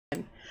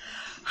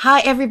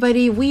Hi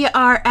everybody, we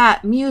are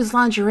at Muse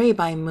Lingerie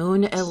by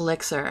Moon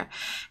Elixir.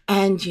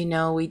 And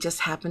we just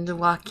happened to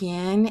walk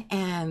in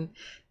and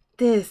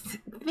this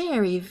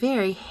very,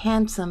 very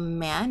handsome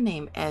man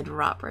named Ed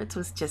Roberts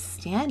was just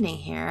standing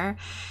here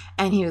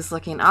and he was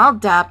looking all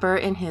dapper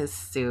in his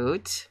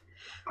suit,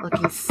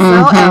 looking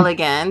so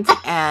elegant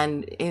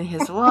and in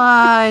his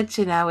watch.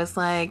 And I was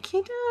like,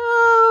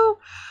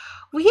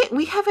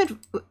 we haven't,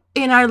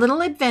 in our little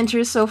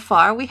adventures so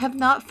far, we have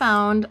not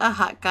found a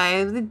hot guy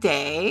of the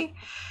day.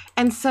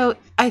 And so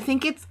I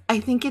think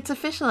it's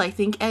official. I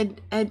think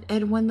Ed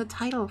won the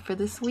title for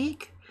this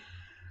week.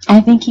 I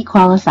think he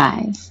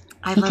qualifies.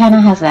 He kind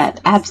of has that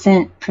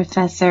absent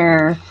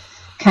professor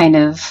kind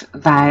of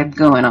vibe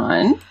going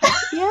on.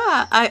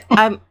 Yeah,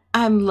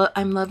 I'm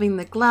loving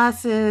the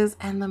glasses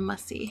and the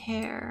mussy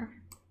hair.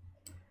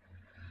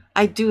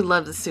 I do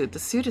love the suit. The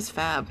suit is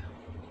fab.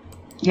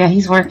 Yeah,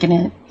 he's working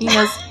it.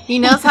 He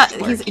knows how.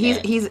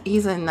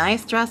 He's a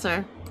nice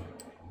dresser.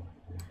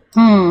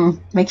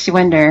 Makes you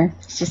wonder.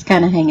 He's just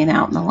kind of hanging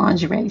out in the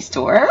lingerie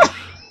store.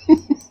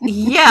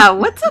 Yeah,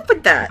 what's up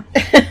with that?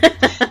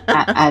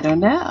 I don't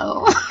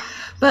know.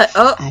 But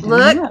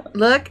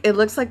look! It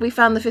looks like we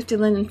found the 50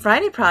 Linden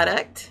Friday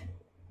product.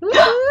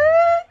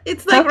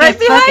 It's like right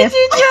behind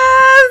you,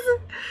 Jazz.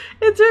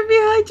 It's right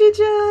behind you,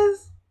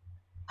 Jazz.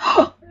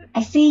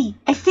 I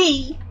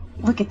see.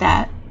 Look at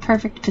that.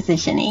 Perfect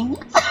positioning.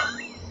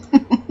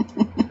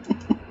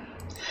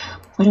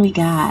 What do we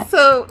got?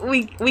 So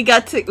we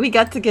got to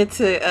get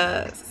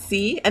to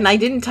see, and I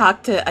didn't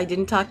talk to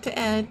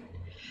Ed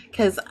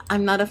because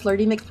I'm not a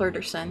flirty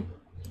McFlirterson.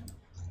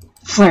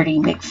 Flirty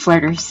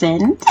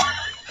McFlirterson.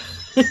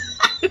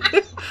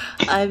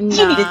 I'm not.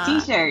 You need a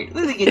T-shirt.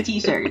 This is a good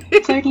T-shirt.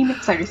 Flirty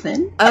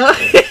McFlirterson. Oh.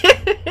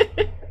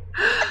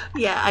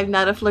 Yeah, I'm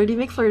not a flirty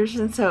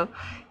McFlirterson, so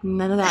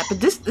none of that. But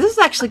this is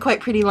actually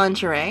quite pretty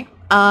lingerie.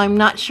 I'm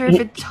not sure if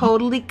it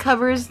totally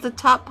covers the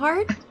top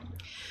part.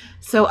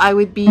 So I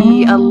would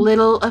be a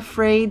little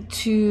afraid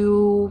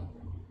to,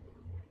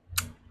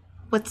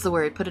 what's the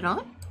word, put it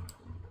on?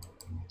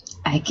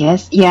 I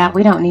guess, yeah,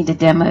 we don't need to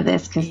demo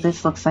this because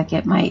this looks like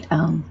it might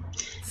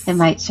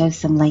show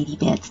some lady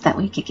bits that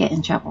we could get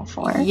in trouble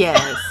for.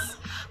 Yes,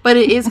 but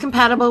it is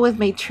compatible with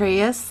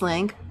Maitreya,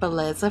 Slink,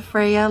 Bellezza,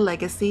 Freya,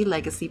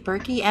 Legacy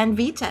Perky, and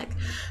VTech.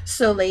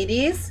 So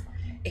ladies,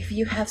 if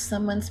you have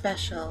someone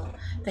special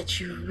that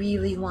you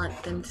really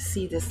want them to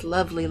see this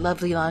lovely,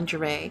 lovely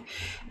lingerie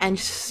and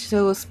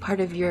shows part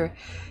of your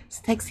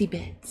sexy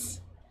bits,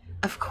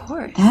 of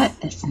course. That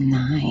is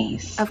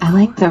nice. I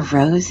like the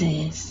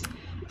roses.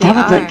 That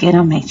would look good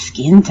on my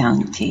skin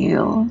tone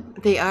too.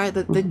 They are.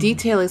 The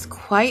detail is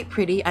quite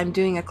pretty. I'm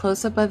doing a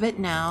close-up of it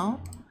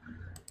now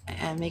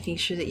and making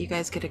sure that you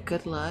guys get a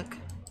good look.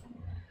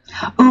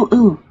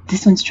 Ooh,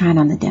 this one's trying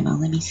on the demo.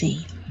 Let me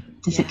see.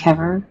 Does it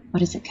cover? What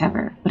does it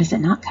cover? What does it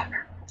not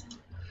cover?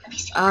 Let me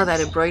see. Oh, that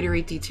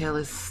embroidery detail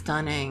is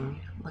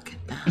stunning. Look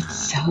at that.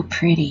 It's so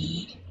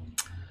pretty.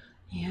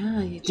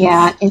 Yeah.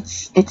 Yeah,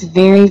 it's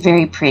very,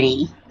 very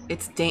pretty.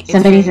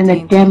 Somebody's in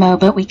the demo,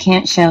 but we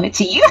can't show it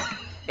to you.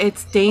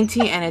 It's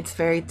dainty and it's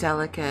very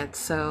delicate.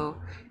 So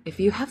if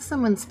you have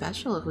someone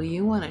special who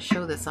you want to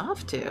show this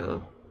off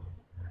to.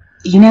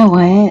 You know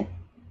what?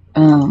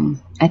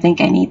 I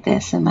think I need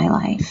this in my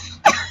life.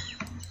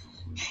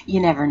 You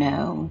never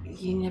know.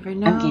 You never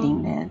know. I'm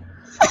getting this.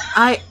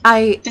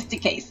 I just in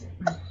case.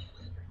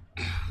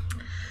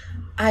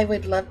 I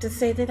would love to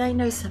say that I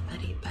know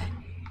somebody,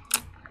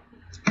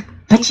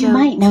 but you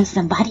might know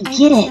somebody.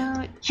 Get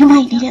it. You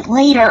might need it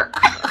later.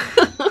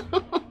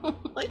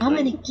 I'm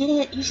gonna get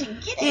it. You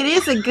should get it. It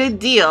is a good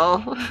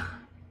deal.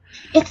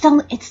 It's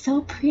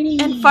so pretty.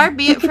 And far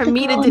be it from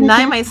me to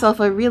deny myself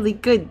a really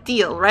good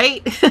deal,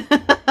 right?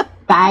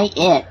 Buy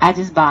it. I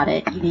just bought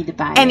it. You need to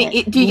buy it. And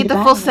do you get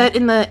the full set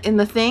in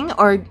the thing,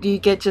 or do you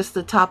get just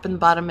the top and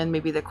bottom and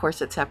maybe the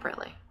corset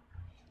separately?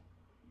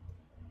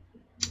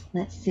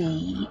 Let's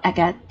see. I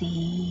got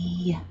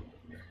the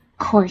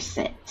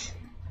corset.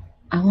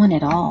 I want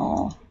it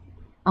all.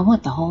 I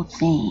want the whole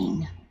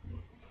thing.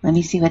 Let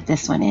me see what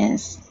this one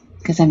is,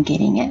 because I'm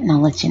getting it, and I'll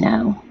let you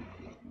know.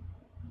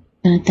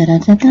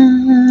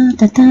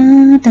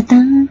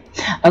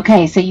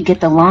 Okay, so you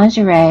get the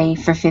lingerie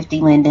for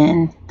 50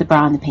 Linden, the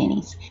bra and the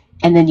panties,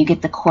 and then you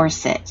get the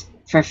corset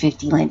for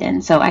 50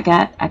 Linden. So I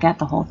got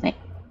the whole thing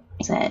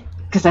set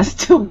because that's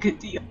still a good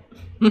deal.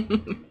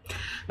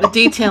 The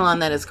detail on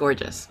that is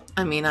gorgeous.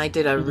 I mean, I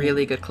did a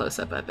really good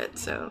close-up of it,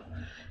 so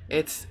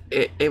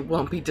it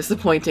won't be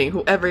disappointing.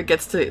 Whoever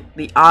gets to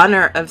the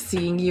honor of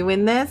seeing you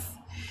in this,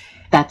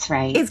 that's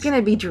right, it's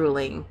gonna be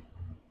drooling.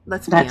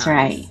 Let's be honest. That's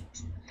right.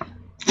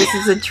 This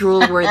is a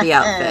drool-worthy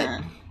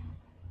outfit.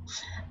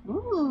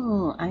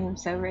 Ooh, I am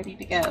so ready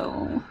to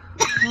go.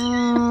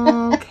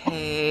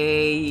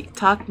 Okay,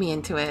 talk me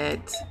into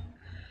it.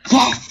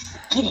 Yes,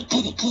 get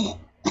it.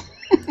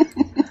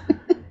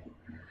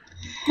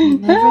 You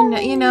never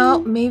know.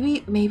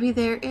 Maybe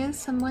there is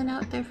someone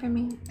out there for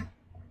me.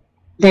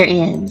 There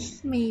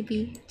is.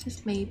 Maybe,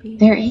 just maybe.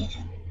 There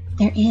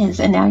is,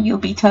 and now you'll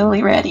be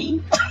totally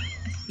ready.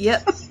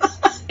 Yep.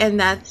 and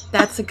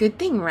that's a good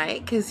thing,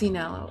 right? Because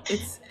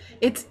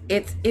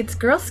it's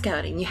Girl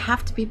Scouting. You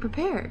have to be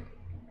prepared.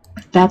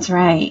 That's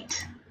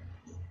right.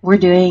 We're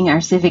doing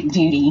our civic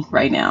duty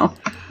right now.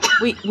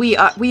 We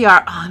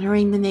are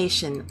honoring the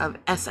nation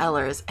of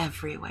SLers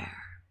everywhere.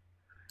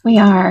 We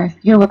are.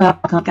 You're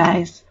welcome,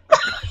 guys.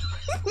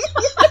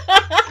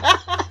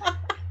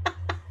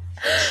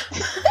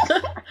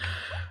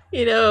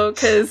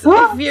 Because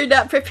if you're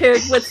not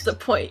prepared, what's the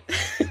point?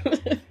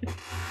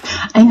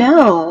 I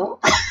know.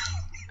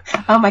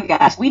 Oh my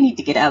gosh, we need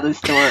to get out of the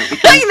store.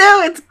 I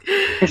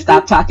know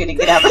Stop talking and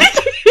get out of the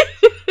store.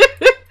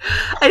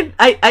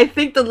 I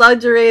think the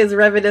lingerie is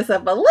revving us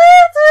up a little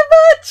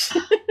too much.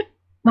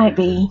 Might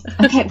be.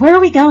 Okay, where are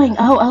we going?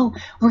 Oh,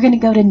 we're gonna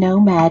go to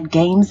Nomad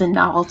Games and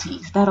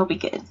Novelties. That'll be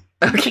good.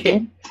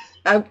 Okay.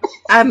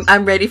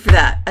 I'm ready for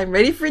that. I'm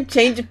ready for a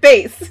change of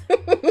pace.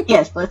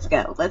 Yes, let's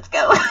go.